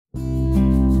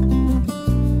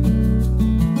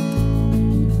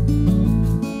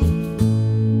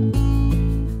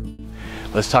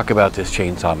let's talk about this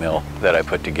chainsaw mill that I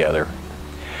put together.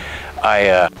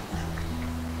 I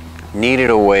needed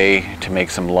a way to make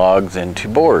some logs into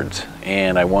boards,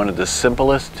 and I wanted the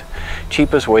simplest,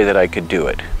 cheapest way that I could do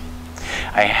it.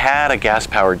 I had a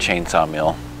gas-powered chainsaw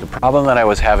mill. The problem that I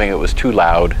was having, it was too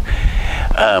loud,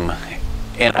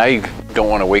 and I don't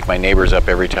want to wake my neighbors up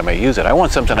every time I use it. I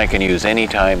want something I can use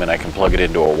anytime and I can plug it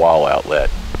into a wall outlet.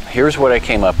 Here's what I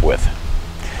came up with.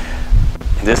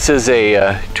 This is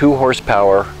a 2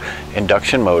 horsepower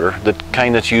induction motor, the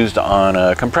kind that's used on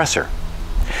a compressor.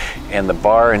 And the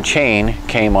bar and chain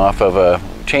came off of a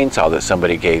chainsaw that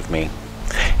somebody gave me.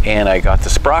 And I got the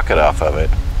sprocket off of it.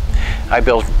 I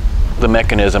built the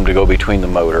mechanism to go between the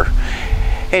motor.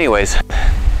 Anyways,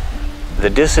 the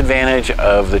disadvantage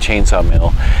of the chainsaw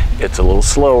mill, it's a little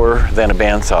slower than a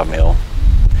bandsaw mill,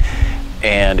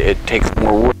 and it takes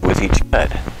more wood with each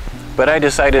cut. But I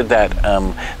decided that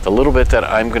the little bit that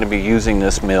I'm going to be using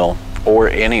this mill, or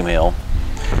any mill,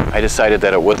 I decided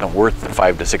that it wasn't worth the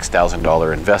 $5,000 to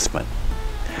 $6,000 investment.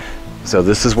 So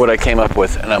this is what I came up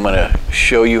with, and I'm going to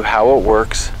show you how it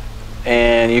works,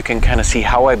 and you can kind of see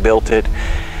how I built it,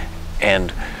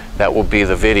 and that will be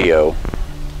the video.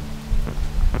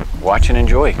 Watch and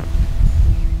enjoy.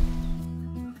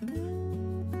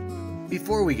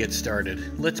 Before we get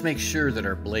started, let's make sure that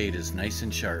our blade is nice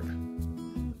and sharp.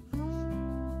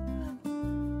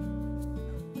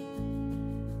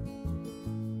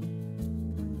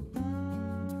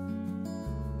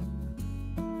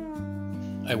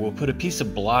 I will put a piece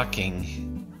of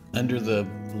blocking under the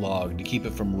log to keep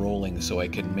it from rolling so I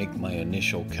can make my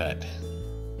initial cut.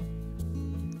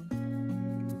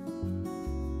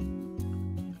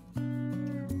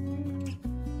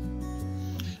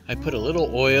 I put a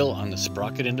little oil on the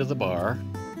sprocket into the bar.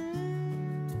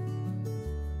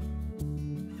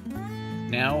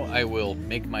 Now I will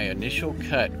make my initial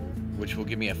cut, which will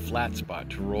give me a flat spot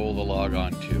to roll the log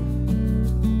onto.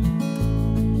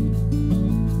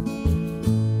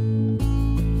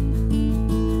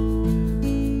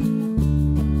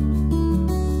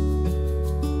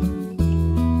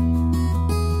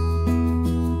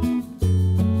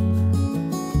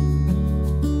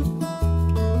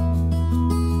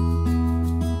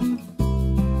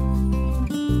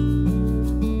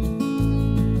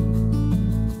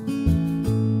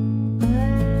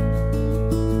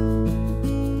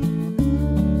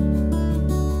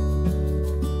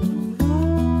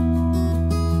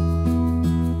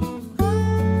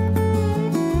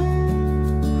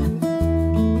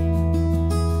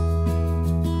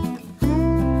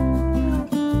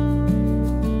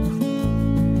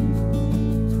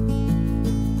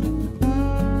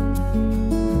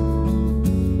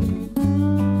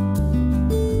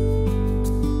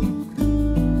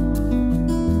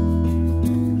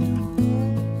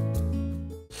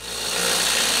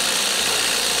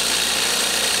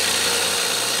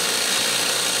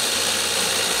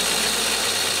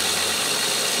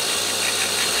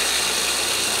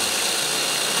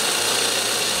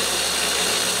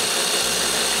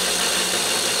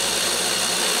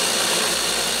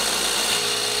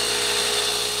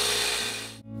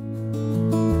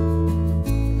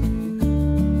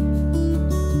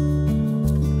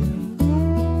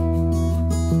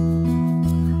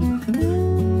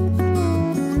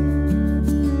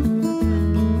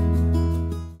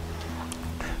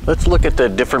 Let's look at the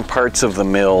different parts of the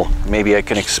mill. Maybe I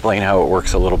can explain how it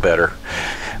works a little better.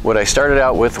 What I started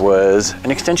out with was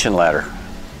an extension ladder.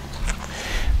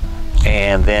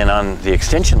 And then on the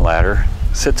extension ladder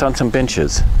sits on some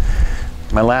benches.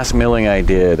 My last milling I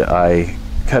did, I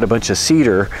cut a bunch of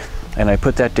cedar and I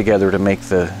put that together to make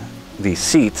the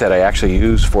seats that I actually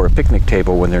use for a picnic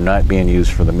table when they're not being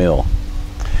used for the mill.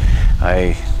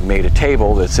 I made a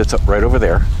table that sits up right over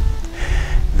there.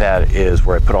 That is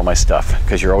where I put all my stuff,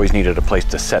 because you always needed a place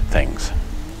to set things.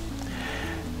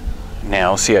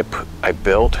 Now, see, I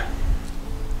built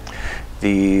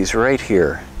these right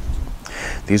here.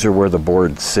 These are where the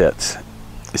board sits.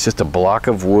 It's just a block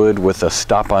of wood with a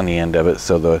stop on the end of it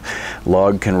so the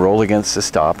log can roll against the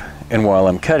stop, and while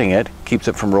I'm cutting it, keeps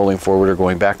it from rolling forward or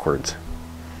going backwards.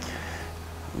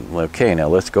 Okay, now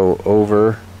let's go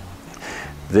over.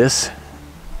 This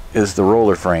is the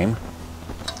roller frame.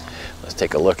 Let's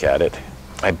take a look at it.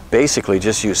 I basically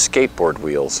just use skateboard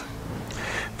wheels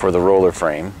for the roller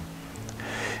frame,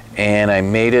 and I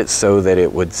made it so that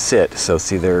it would sit. So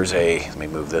see, there's let me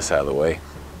move this out of the way.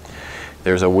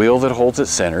 There's a wheel that holds it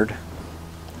centered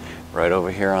right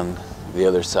over here on the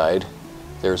other side.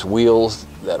 There's wheels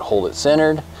that hold it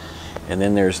centered, and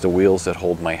then there's the wheels that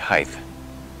hold my height.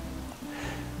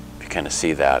 You kind of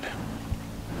see that.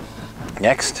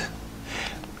 Next,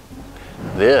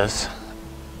 this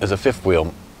is a fifth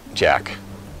wheel jack.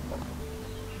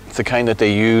 It's the kind that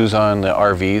they use on the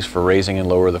RVs for raising and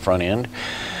lower the front end.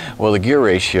 Well, the gear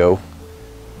ratio,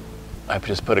 I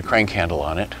just put a crank handle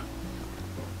on it.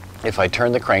 If I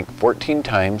turn the crank 14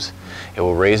 times, it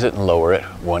will raise it and lower it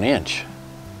 1 inch.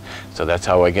 So that's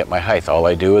how I get my height. All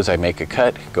I do is I make a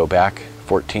cut, go back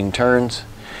 14 turns,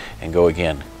 and go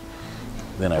again.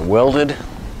 Then I welded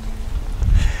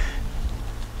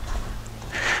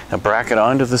a bracket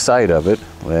onto the side of it.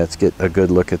 Let's get a good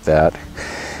look at that.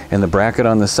 And the bracket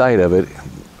on the side of it,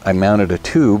 I mounted a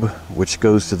tube which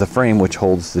goes to the frame which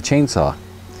holds the chainsaw,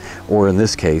 or in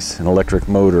this case, an electric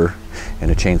motor and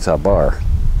a chainsaw bar.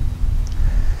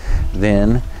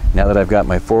 Then, now that I've got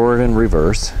my forward and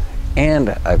reverse, and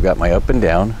I've got my up and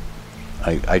down,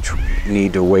 I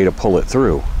need a way to pull it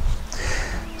through.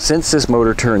 Since this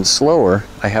motor turns slower,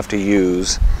 I have to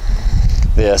use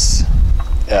this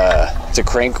to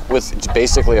crank with. It's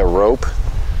basically a rope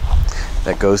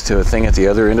that goes to a thing at the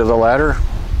other end of the ladder.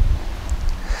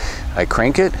 I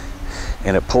crank it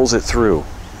and it pulls it through.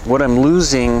 What I'm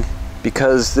losing,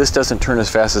 because this doesn't turn as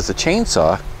fast as the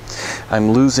chainsaw,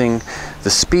 I'm losing the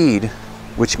speed,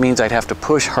 which means I'd have to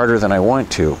push harder than I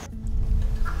want to.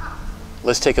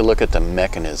 Let's take a look at the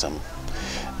mechanism.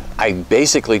 I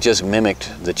basically just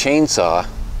mimicked the chainsaw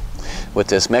with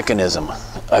this mechanism.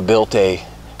 I built a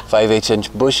 5/8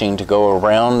 inch bushing to go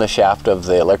around the shaft of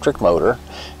the electric motor,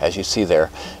 as you see there.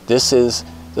 This is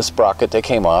the sprocket that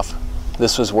came off.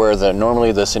 This was where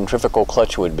normally the centrifugal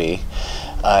clutch would be.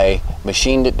 I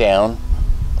machined it down,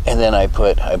 and then I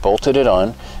bolted it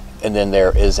on, and then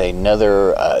there is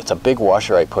another, it's a big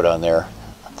washer I put on there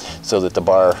so that the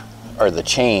bar or the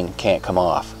chain can't come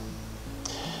off.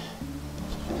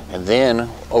 And then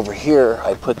over here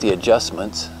I put the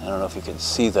adjustments. I don't know if you can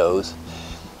see those.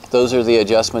 Those are the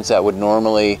adjustments that would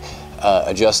normally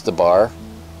adjust the bar,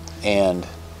 and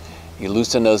you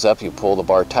loosen those up, you pull the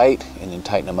bar tight, and then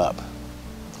tighten them up.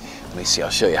 Let me see, I'll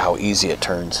show you how easy it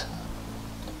turns.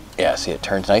 Yeah, see, it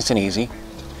turns nice and easy,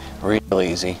 real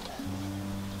easy.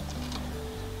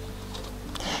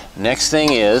 Next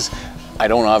thing is, I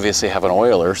don't obviously have an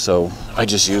oiler, so I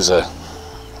just use a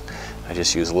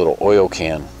little oil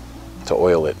can to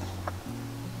oil it.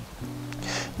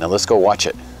 Now let's go watch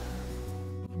it.